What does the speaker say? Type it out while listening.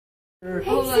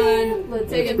Hold on, let's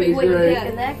take a big look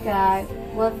at that guy.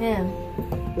 Love him.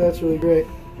 That's really great.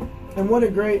 And what a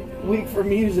great week for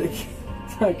music.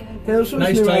 It's like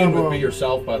nice time with me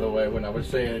yourself, by the way. When I was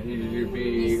saying you'd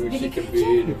be who she could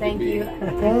be. Thank you.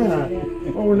 Yeah.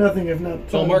 Well, we're nothing if not.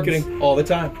 It's all marketing all the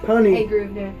time. Honey. Hey,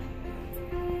 Groover.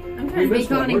 I'm trying to be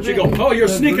Connie. Where'd you go? Oh, you're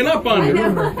sneaking up on me.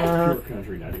 Pure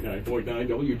Country 99.9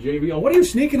 WJVL. What are you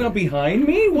sneaking up behind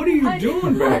me? What are you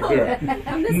doing back there?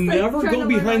 Never go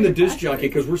behind the disc jockey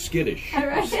because we're skittish.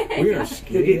 We are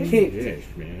skittish,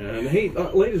 man. Hey,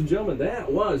 ladies and gentlemen,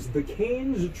 that was the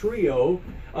Cains Trio.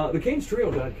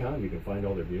 TheCainsTrio.com. You can find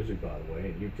all their music, by the way,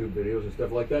 and YouTube videos and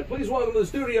stuff like that. Please welcome to the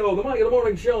studio, the Mike in the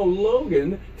Morning Show,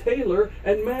 Logan, Taylor,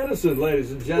 and Madison,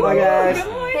 ladies and gentlemen. Hi, guys.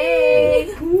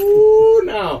 Hey. Ooh,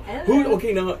 now,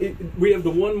 okay, now, we have the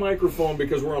one microphone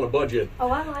because we're on a budget. Oh,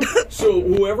 I like it. So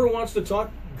whoever wants to talk,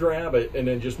 grab it and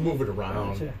then just move it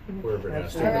around wherever it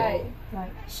has to go. Right.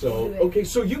 So, okay,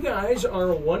 so you guys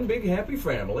are one big happy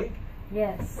family.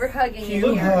 Yes. We're hugging you.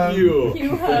 Look at you.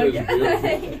 You That is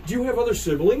hug. beautiful. Do you have other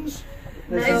siblings?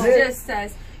 No, it's just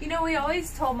us. You know, we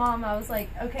always told Mom, I was like,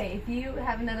 okay, if you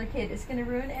have another kid, it's going to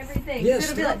ruin everything. Yes,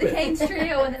 so it'll be like the Cains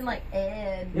Trio and then like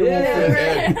Ed. Yeah,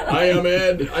 Ed. I am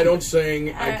Ed. I don't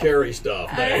sing. I carry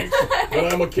stuff. Thanks.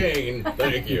 But I'm a Cain.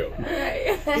 Thank you.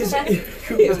 Right.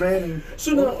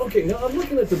 So now, okay, now I'm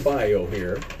looking at the bio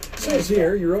here. It says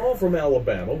here you're all from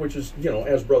Alabama, which is, you know,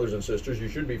 as brothers and sisters, you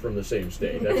should be from the same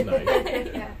state. That's nice.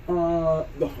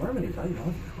 The harmonies, I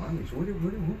love the harmonies.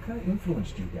 Who kind of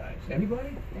influenced you guys? Anybody?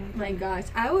 Oh my gosh,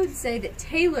 I would say that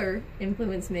Taylor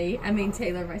influenced me. I mean,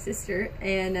 Taylor, my sister.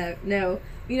 And no,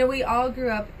 you know, we all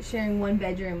grew up sharing one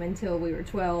bedroom until we were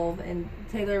 12, and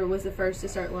Taylor was the first to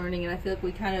start learning, and I feel like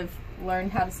we kind of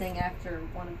learned how to sing after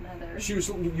one another.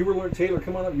 You were learning, Taylor,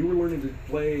 come on up. You were learning to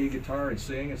play guitar and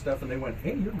sing and stuff, and they went,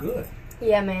 hey, you're good.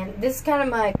 Yeah, man. This is kind of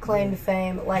my claim to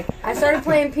fame. Like, I started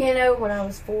playing piano when I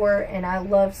was 4, and I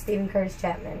loved Stephen Curtis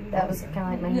Chapman. That was kind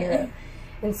of like my hero.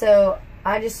 And so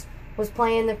I just was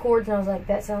playing the chords, and I was like,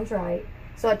 that sounds right.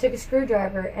 So I took a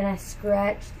screwdriver, and I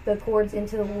scratched the chords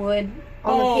into the wood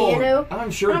on the piano. I'm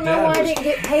sure I don't know why I didn't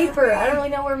get paper. I don't really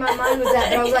know where my mind was at,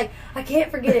 but I was like, I can't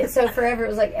forget it. So forever it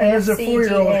was like And as a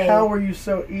 4-year-old, how were were you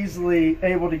so easily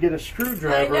able to get a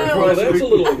screwdriver? I know. Well, that's a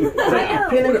little...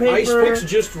 Pen and paper. Ice picks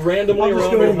just randomly I'll just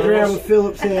around go the and grab a house.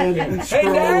 Phillips head and Hey,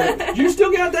 scroll. Dad, you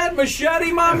still got that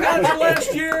machete Mom got you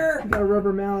last year? Got a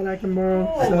rubber mallet I can borrow.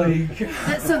 Holy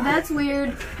So that's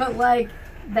weird, but like,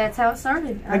 that's how it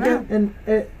started. I know. Again,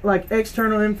 and like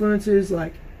external influences,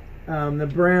 like the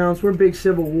Browns. We're big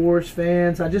Civil Wars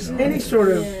fans. I just any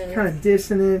sort of kind of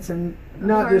dissonance and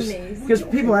not just because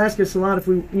people ask us a lot if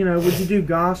we, you know, would you do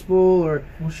gospel or?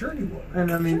 Well, sure you would.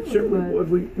 And I mean, sure we would.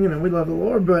 We, you know, we love the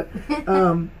Lord, but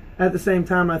at the same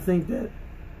time, I think that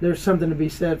there's something to be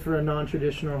said for a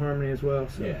non-traditional harmony as well.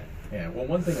 So. Yeah. Yeah, well,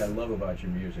 one thing I love about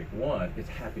your music, one, it's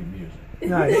happy music.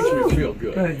 Nice. It makes me feel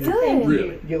good. Good.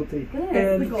 Really. Guilty.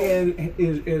 And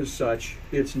as such,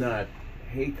 it's not,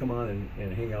 hey, come on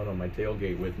and hang out on my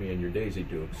tailgate with me and your Daisy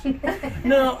Dukes.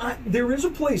 No, there is a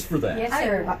place for that. Yes,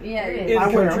 sir. Yeah, There In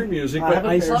is. country music, but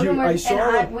I saw...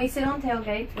 We sit on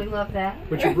tailgates. We love that.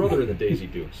 But your brother and the Daisy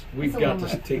Dukes, we've got to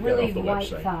take that really off the white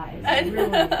website. thighs.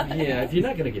 Really. Yeah, if you're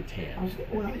not going to get tan.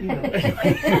 Well, you know.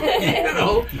 You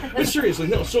know, but seriously,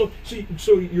 no. So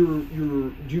you're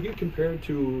do you get compared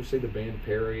to, say, the band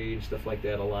Perry and stuff like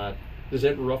that a lot? Does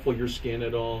that ruffle your skin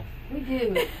at all? We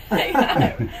do. I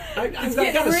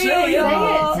gotta say, Say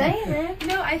it, man.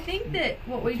 No, I think that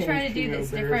what we try to do that's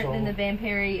different than the Van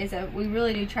Perry is that we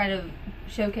really do try to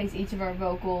showcase each of our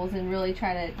vocals and really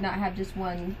try to not have just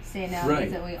one stand out. Right.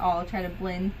 Is that we all try to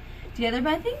blend together.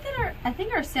 But I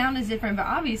think our sound is different. But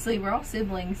obviously we're all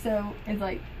siblings, so it's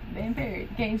like Van Perry,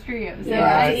 Cains Trio. So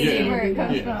I see where it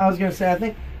comes from. I was gonna say, I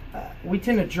think we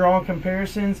tend to draw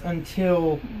comparisons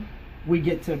until we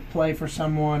get to play for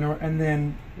someone, and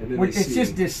then it's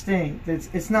just distinct.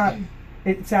 It's not.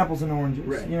 It's apples and oranges.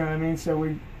 Right. You know what I mean? So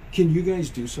Can you guys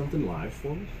do something live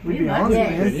for us? we'd be honest,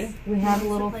 man. Yes. We have a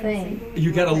little thing.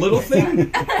 You got a little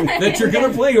thing that you're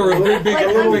gonna play, or a very big, a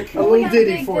little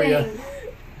ditty for you.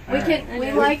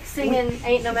 We like singing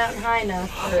 "Ain't No Mountain High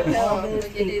Enough." We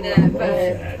can do that,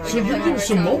 but So you're getting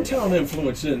some Motown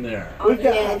influence in there. We've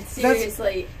got, yeah,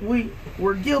 seriously.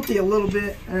 we're guilty a little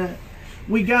bit.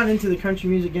 We got into the country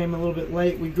music game a little bit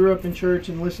late. We grew up in church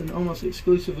and listened almost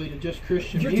exclusively to just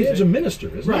Christian Your music. dad's a minister,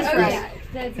 isn't Right. he? Oh, yeah.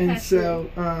 That's And pastor.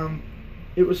 so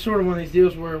it was sort of one of these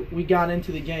deals where we got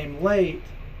into the game late,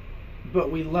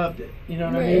 but we loved it. You know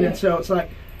what I mean? And so it's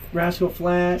like Rascal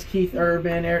Flatts, Keith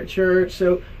Urban, Eric Church.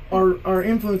 So our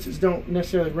influences don't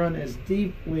necessarily run as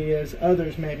deeply as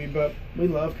others maybe, but we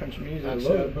love country music. I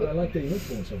love it, but I like the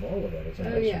influence of all of that. It's a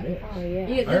nice mix. Oh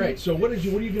yeah. All right, so what are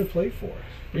you going to play for us?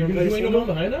 Are you going to do Ain't No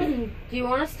Mountain High now? Do you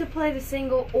want us to play the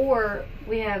single, or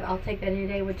we have I'll Take That Any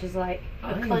Day, which is like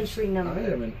a country number? I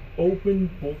am an open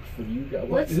book for you guys.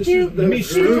 Let's this do is the Me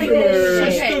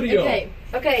Studio.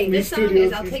 Okay. This song Studio,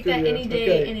 is I'll Take That Any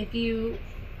Day, okay. and if you,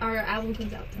 our album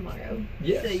comes out tomorrow,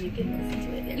 Yes. so you can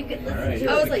listen to it. You can All listen right,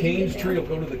 to it. the Cains Trio.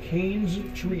 Go to the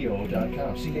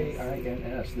CainsTrio.com.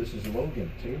 CAINS. This is Logan,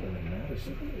 Taylor, and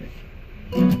Madison.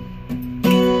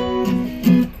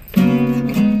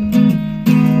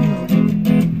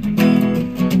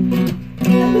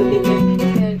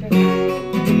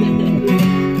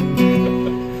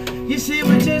 You see,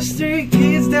 we're just 3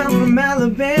 kids down from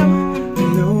Alabama.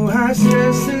 No high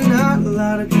stress and not a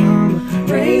lot of drama.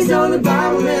 Raised on the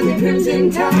Bible and the Crimson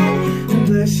Tide. And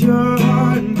bless your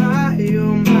heart and my,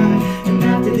 oh my. And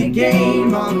after the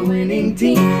game, on the winning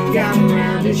team, got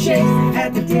around and shakes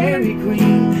at the Dairy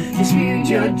Queen. You spewed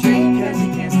your drink cause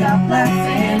you can't stop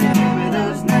laughing. Remember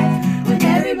those nights when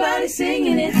everybody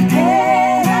singing it.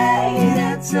 Hey, hey,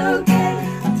 that's okay.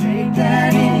 I'll take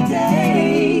that any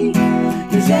day.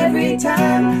 Cause every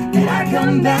time that I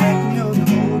come back, you know the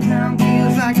whole town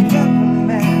feels like a welcome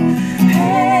back.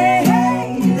 Hey,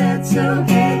 hey, that's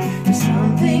okay.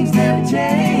 Some things never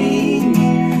change.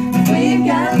 We've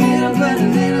got a little, but a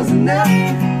little's enough.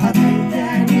 I'll take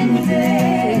that any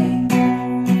day.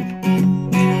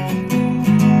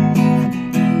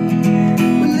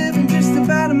 We're living just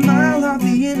about a mile off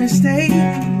the interstate.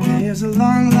 There's a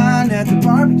long line at the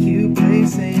barbecue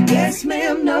place saying, yes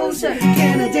ma'am, no sir,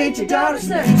 can I date your daughter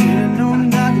sir? Should've known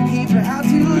not to keep her out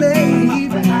too late.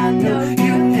 But I know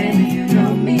you and you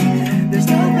know me. There's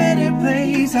no better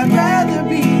place I'd rather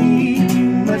be. Too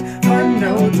much fun,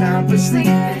 no time for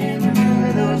sleeping.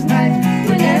 Remember those nights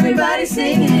when everybody's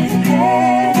singing it.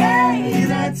 Hey, hey,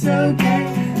 that's okay,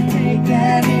 take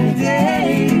that any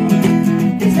day.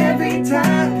 Cause every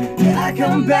time that I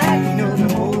come back, you know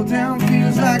the whole town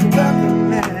feels like a welcome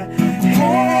mat.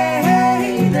 Hey,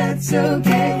 hey, that's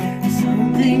okay.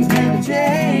 Some things never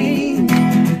change.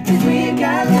 Cause we've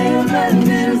got little, but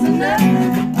little's enough.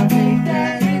 I'll take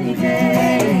that any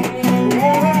day.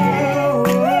 Oh,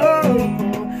 oh, oh,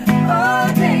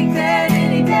 I'll take that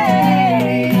any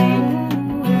day.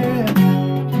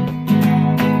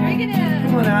 Break it down.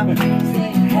 Come on out.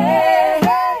 Say, Hey,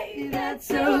 hey,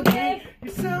 that's okay.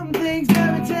 Some things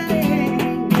never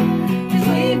change. Cause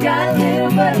we've got a little,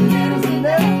 but a little's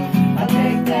enough. I'll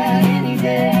take that any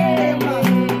day.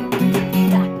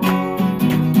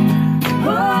 Oh,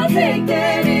 I'll take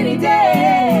that any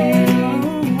day.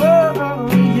 Oh,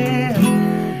 oh, yeah.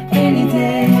 Any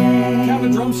day. Have a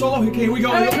drum solo? Okay, here we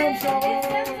go. Wait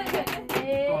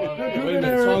a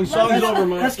minute, song's over,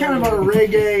 man. That's kind of our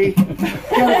reggae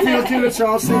kind of feel to it, so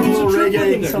I'll sing a little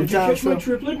reggae sometimes. Did you catch my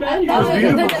triplet, man? That's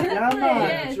beautiful. Yeah,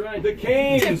 That's right. The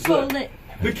Cains.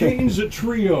 The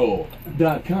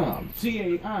CainsTrio.com.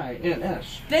 CAINS.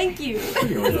 Thank you.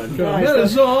 That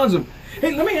is so awesome.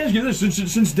 Hey, let me ask you this: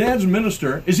 since Dad's a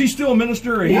minister, is he still a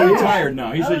minister, or he retired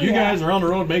now? He said, "You guys are on the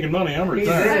road making money. I'm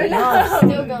retired."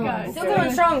 Still going. Still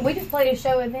going strong. We just played a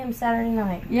show with him Saturday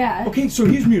night. Yeah. Okay, so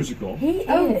he's musical. He is.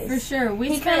 Oh, for sure.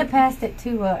 He kind of passed it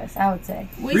to us, I would say.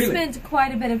 We Really? spent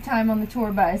quite a bit of time on the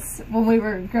tour bus when we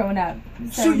were growing up.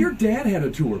 So your dad had a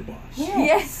tour bus.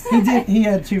 Yes. He did. He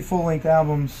had 2 full-length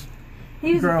albums.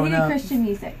 He did growing up. Christian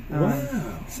music. Wow.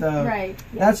 So Right.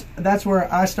 that's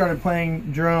where I started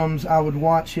playing drums. I would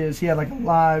watch he had like a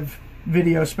live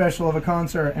video special of a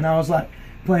concert, and I was like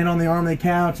playing on the arm of the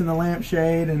couch and the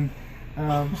lampshade, and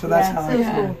so that's how I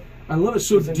cool. I love it.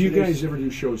 So do you guys ever do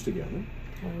shows together?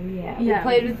 Yeah. Yeah. We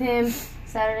played with him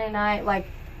Saturday night. Like,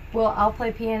 well, I'll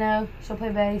play piano, she'll play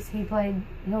bass, he'll play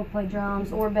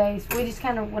drums or bass. We just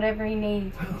kind of whatever he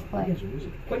needs, we just play.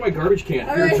 Play my garbage can.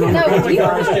 All You're a right. drummer. No, Play my you-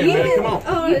 garbage can, you- man. Come on.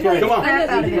 Oh, Come on.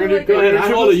 Go ahead. I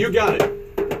hold it. You got it.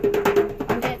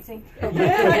 I'm dancing. You want me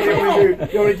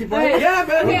to keep playing? Yeah,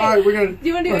 man. Okay. All right, we're gonna. Do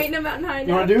you want to do Ain't No Mountain High now?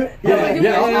 You want to do it? Yeah.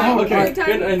 Okay.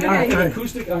 Okay. And Okay. an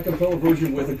acoustic acapella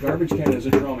version with a garbage can as a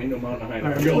drum. Ain't no mountain high.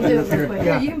 All right, Go. We'll do it real quick.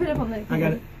 Here, you can put it up on the. I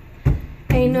got it.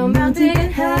 Ain't no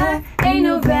mountain high, ain't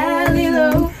no valley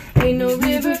low, ain't no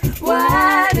river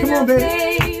wide Come on, enough,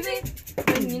 baby. baby.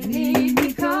 When you need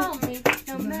me, call me.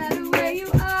 No matter where you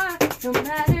are, no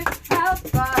matter how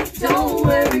far. Don't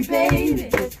worry, baby.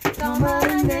 Just call my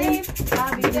name.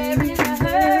 I'll be there in a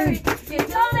hurry. You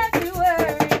don't have to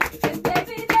worry. 'Cause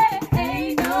baby, there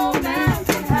ain't no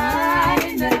mountain high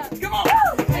enough. Come on.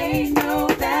 Ain't no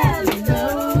valley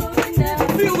low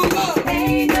enough. Feel the love.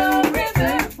 Ain't no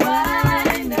river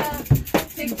wide enough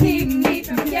to keep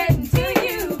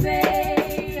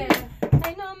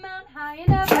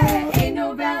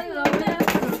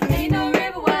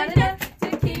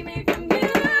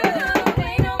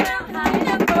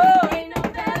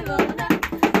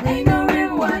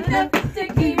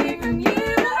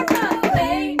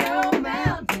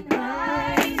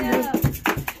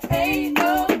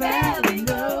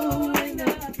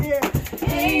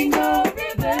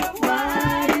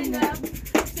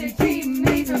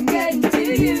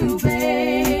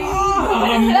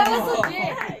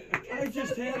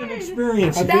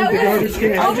experience. I think the garbage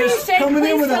can. I'll just Coming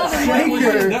in with a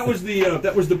shaker. That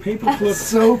was the paperclip.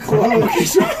 So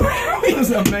close. It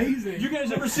was amazing. You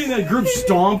guys ever seen that group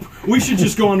Stomp? We should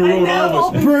just go on the road, all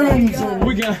of us. Brooms.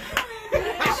 We got.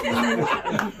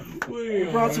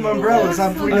 Brought some umbrellas.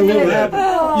 I'm I love that.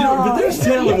 You know, but there's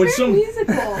talent when some.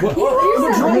 Musical. I'm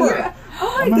a drummer.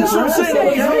 That's what I'm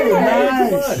saying.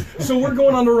 Nice. So we're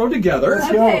going on the road together.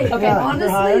 Okay, Yeah.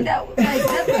 honestly,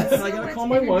 that's I gotta call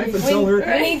my wife and tell her.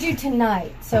 We need you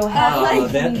tonight. So how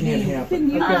That can't happen.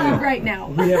 you leave right now.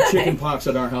 We have chicken pox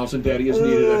at our house, and Daddy is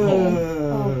needed at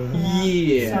home.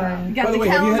 Yeah. Sorry. By the way,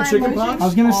 have you had chicken pox? I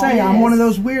was gonna say I'm one of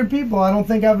those weird people. I don't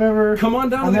think I've ever. Come on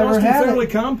down to I've the never Austin had family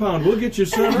it. compound. We'll get you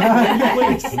set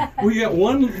up. We got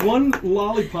one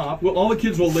lollipop. Well, all the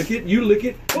kids will lick it. You lick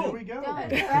it. There Boom. we go.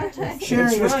 Gotcha.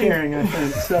 Sharing is right. caring, I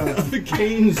think. So. The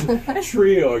Cains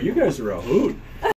Trio. You guys are a hoot.